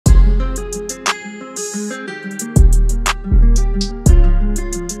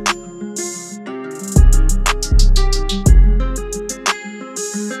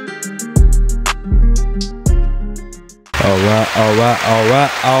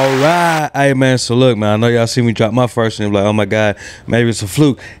All right. Hey, man, so look, man, I know y'all see me drop my first and like, oh, my God, maybe it's a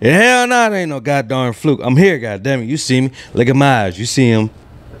fluke. And hell no, it ain't no goddamn fluke. I'm here, goddamn it. You see me. Look at my eyes. You see him.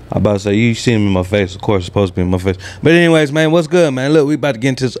 I'm about to say, you see him in my face. Of course, it's supposed to be in my face. But anyways, man, what's good, man? Look, we about to get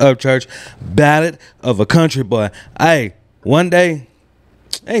into this Upchurch Ballad of a Country Boy. Hey, one day,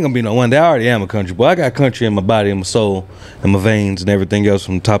 ain't gonna be no one day. I already am a country boy. I got country in my body, in my soul, in my veins, and everything else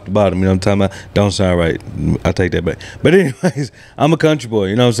from top to bottom. You know what I'm talking about? Don't sound right. I take that back. But anyways, I'm a country boy.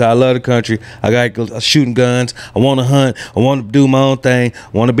 You know what I'm saying? I love the country. I got shooting guns. I want to hunt. I want to do my own thing.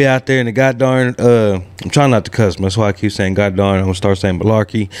 I want to be out there in the goddamn. I'm trying not to cuss. That's why I keep saying goddamn. I'm gonna start saying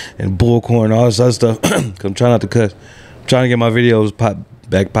malarkey and bullcorn and all this other stuff. Cause I'm trying not to cuss. I'm trying to get my videos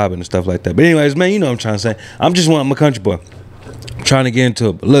back popping and stuff like that. But anyways, man, you know what I'm trying to say. I'm a country boy. I'm trying to get into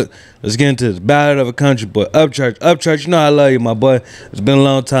it, but look, let's get into this Ballad of a Country Boy. Upchurch, you know I love you, my boy. It's been a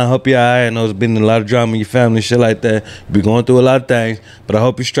long time. Hope you're all right. I know it's been a lot of drama in your family, shit like that. You be going through a lot of things, but I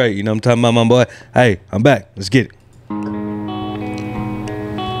hope you're straight. You know what I'm talking about, my boy? Hey, I'm back. Let's get it.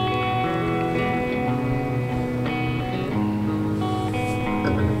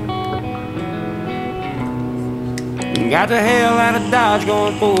 Got the hell out of Dodge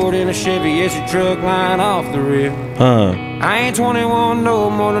going forward in a Chevy SU truck line off the rear. I ain't 21 no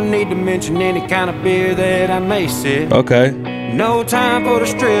more, don't need to mention any kind of beer that I may sip. Okay. No time for the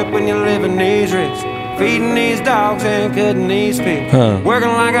strip when you're living these risks, feeding these dogs and cutting these fish. Working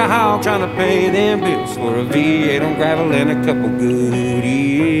like a hog trying to pay them bills for a V8 on gravel and a couple good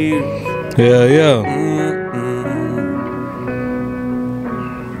years. Yeah, yeah.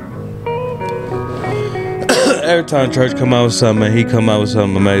 Every time church come out with something, man, he come out with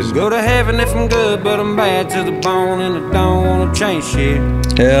something amazing. Go to heaven if I'm good, but I'm bad to the bone and I don't wanna change shit.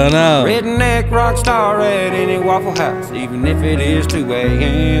 Hell no. Redneck rock star at any Waffle House, even if it is 2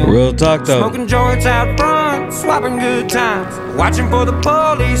 a.m. Real talk though. Smoking joints out front, swapping good times, watching for the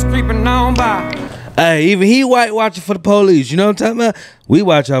police creeping on by. Hey, even he watching for the police. You know what I'm talking about? We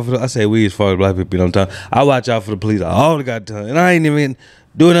watch out for I say we as far as black people, you know what I'm talking about? I watch out for the police all the goddamn time. And I ain't even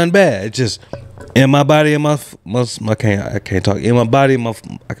doing nothing bad. It's just in my body, in my I can't talk. In my body, in my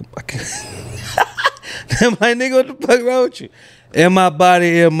I can't. I'm like, nigga, what the fuck wrong with you? In my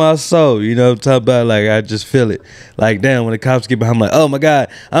body, in my soul. You know what I'm talking about? Like, I just feel it. Like, damn, when the cops get behind, I'm like, oh my God,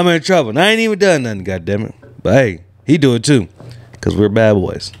 I'm in trouble. And I ain't even done nothing, goddammit. But hey, he do it too. Cause we're bad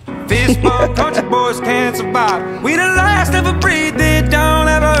boys. Fist bump, country boys can't survive. We the last of a breed that don't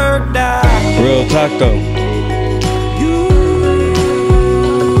ever die. Real talk though.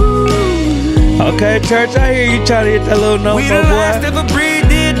 Okay, church, I hear you trying to hit that little note, we the last of a breed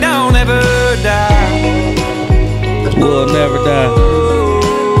that don't ever die. We'll never die.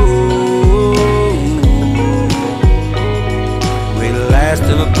 We the last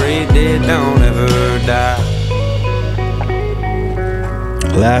of a breed that don't ever die.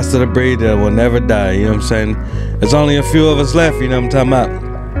 Last of the breed that will never die, you know what I'm saying? There's only a few of us left, you know what I'm talking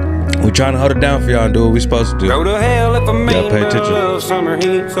about? We trying to hold it down for y'all and do what we supposed to do. Go to hell if I mean pay attention. Love summer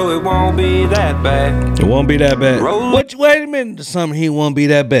heat, so it won't be that bad. It won't be that bad. Wait a minute, the summer heat won't be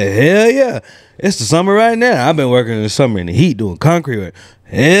that bad. Hell yeah. It's the summer right now. I've been working in the summer in the heat doing concrete work.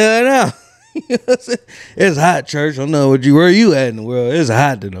 Hell no. It's hot, church. I don't know where you at in the world. It's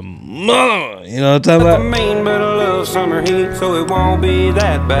hot to the mother. You know what I'm talking about? I mean, but I love summer heat, so it won't be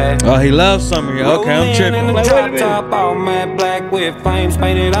that bad. Oh, he loves summer heat. Okay, I'm tripping. In the drop top, all matte black with flames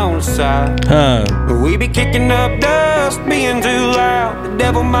painted on the side. We be kicking up dust, being too loud. The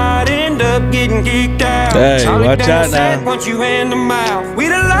devil might end up getting kicked out. Hey, watch out now. Once you in the mouth, we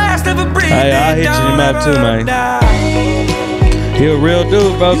the last of a breed. Hey, I'll hit you in the mouth too, man. He a real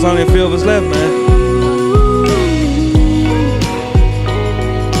dude, bro. It's only a few of us left, man.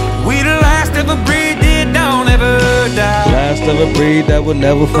 We the last of a breed that don't ever die. Last of a breed that will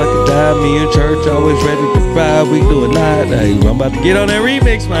never fucking die. Me and church always ready to ride. We do it night. Hey, I'm about to get on that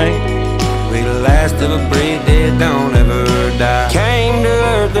remix, man. We the last of a breed that don't ever die. Came to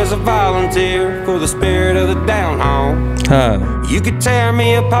earth as a volunteer for the spirit of the down home. You could tear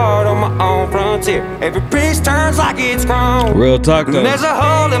me apart on my own frontier. Every piece turns like it's chrome. Real talk though. There's a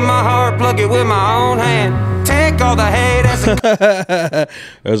hole in my heart, plug it with my own hand. Take all the hate as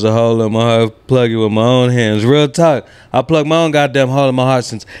There's a hole in my heart, plug it with my own hands. Real talk. I plug my own goddamn hole in my heart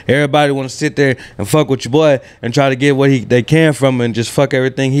since everybody want to sit there and fuck with your boy and try to get what they can from him and just fuck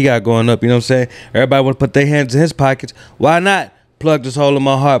everything he got going up. You know what I'm saying? Everybody want to put their hands in his pockets. Why not plug this hole in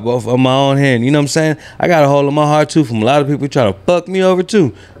my heart both on my own hand? You know what I'm saying? I got a hole in my heart too from a lot of people try to fuck me over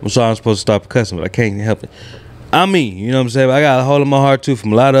too. I'm sorry, I'm supposed to stop cussing, but I can't help it. I mean, you know what I'm saying? I got a hole in my heart too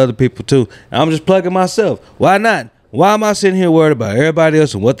from a lot of other people too. And I'm just plugging myself. Why not Why am I sitting here worried about everybody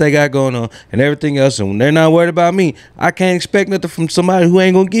else and what they got going on and everything else? And when they're not worried about me, I can't expect nothing from somebody who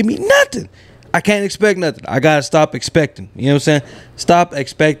ain't gonna give me nothing. I can't expect nothing. I gotta stop expecting. You know what I'm saying? Stop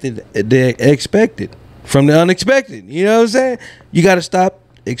expecting the expected from the unexpected. You know what I'm saying? You gotta stop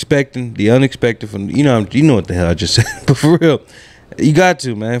expecting the unexpected from, you know what the hell I just said. But for real, you got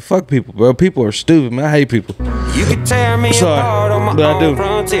to, man. Fuck people, bro. People are stupid, man. I hate people. You can tear me apart on my own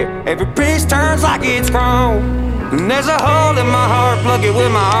frontier. Every piece turns like it's grown. And there's a hole in my heart, plug it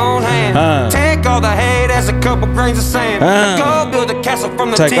with my own hand. Take all the hate as a couple grains of sand. Go build a castle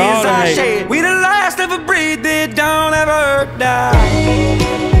from the tears I shed. We the last of a breed that don't ever die.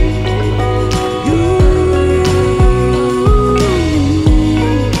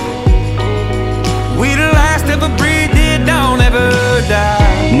 We the last of a breed that don't ever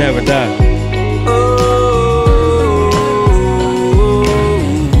die. Never die.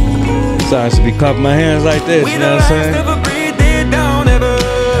 So I should be clapping my hands like this, you know what I'm saying?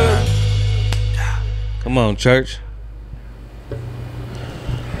 Come on, church.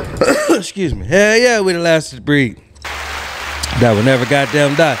 Excuse me. Hell yeah, we the last of the breed that will never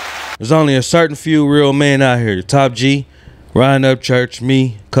goddamn die. There's only a certain few real men out here. Top G, Ryan Upchurch,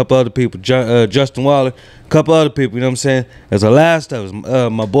 me, a couple other people, Justin WALI, a couple other people, you know what I'm saying? As the last of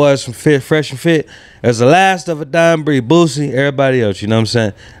us, my boys from Fresh and Fit, as the last of a dying breed, Boosie, everybody else, you know what I'm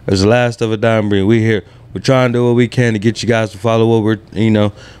saying? As the last of a dying breed, we here. We're trying to do what we can to get you guys to follow what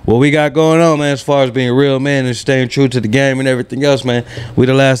what we got going on, man, as far as being a real man and staying true to the game and everything else, man. We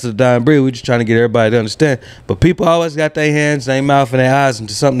the last of the dying breed. We just trying to get everybody to understand. But people always got their hands, their mouth, and their eyes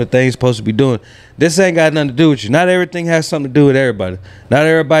into something that they ain't supposed to be doing. This ain't got nothing to do with you. Not everything has something to do with everybody. Not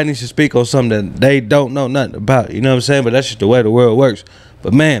everybody needs to speak on something that they don't know nothing about. You know what I'm saying? But that's just the way the world works.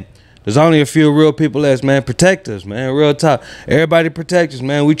 But, man, there's only a few real people left, man. Protect us, man. Real talk. Everybody protect us,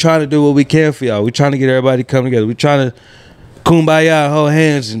 man. We trying to do what we can for y'all. We trying to get everybody to come together. We trying to kumbaya, hold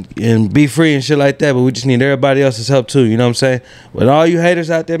hands, and be free and shit like that. But we just need everybody else's help, too. You know what I'm saying? But all you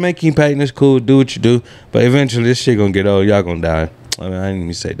haters out there, man, keep hating. It's cool. Do what you do. But eventually, this shit gonna get old. Y'all gonna die. I mean, I didn't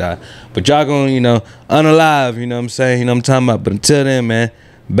even say die. But y'all gonna, unalive. You know what I'm saying? You know what I'm talking about? But until then, man,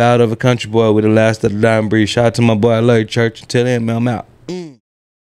 Ballad of a Country Boy with the last of the dying breed. Shout out to my boy. I love you, church. Until then, man, I'm out.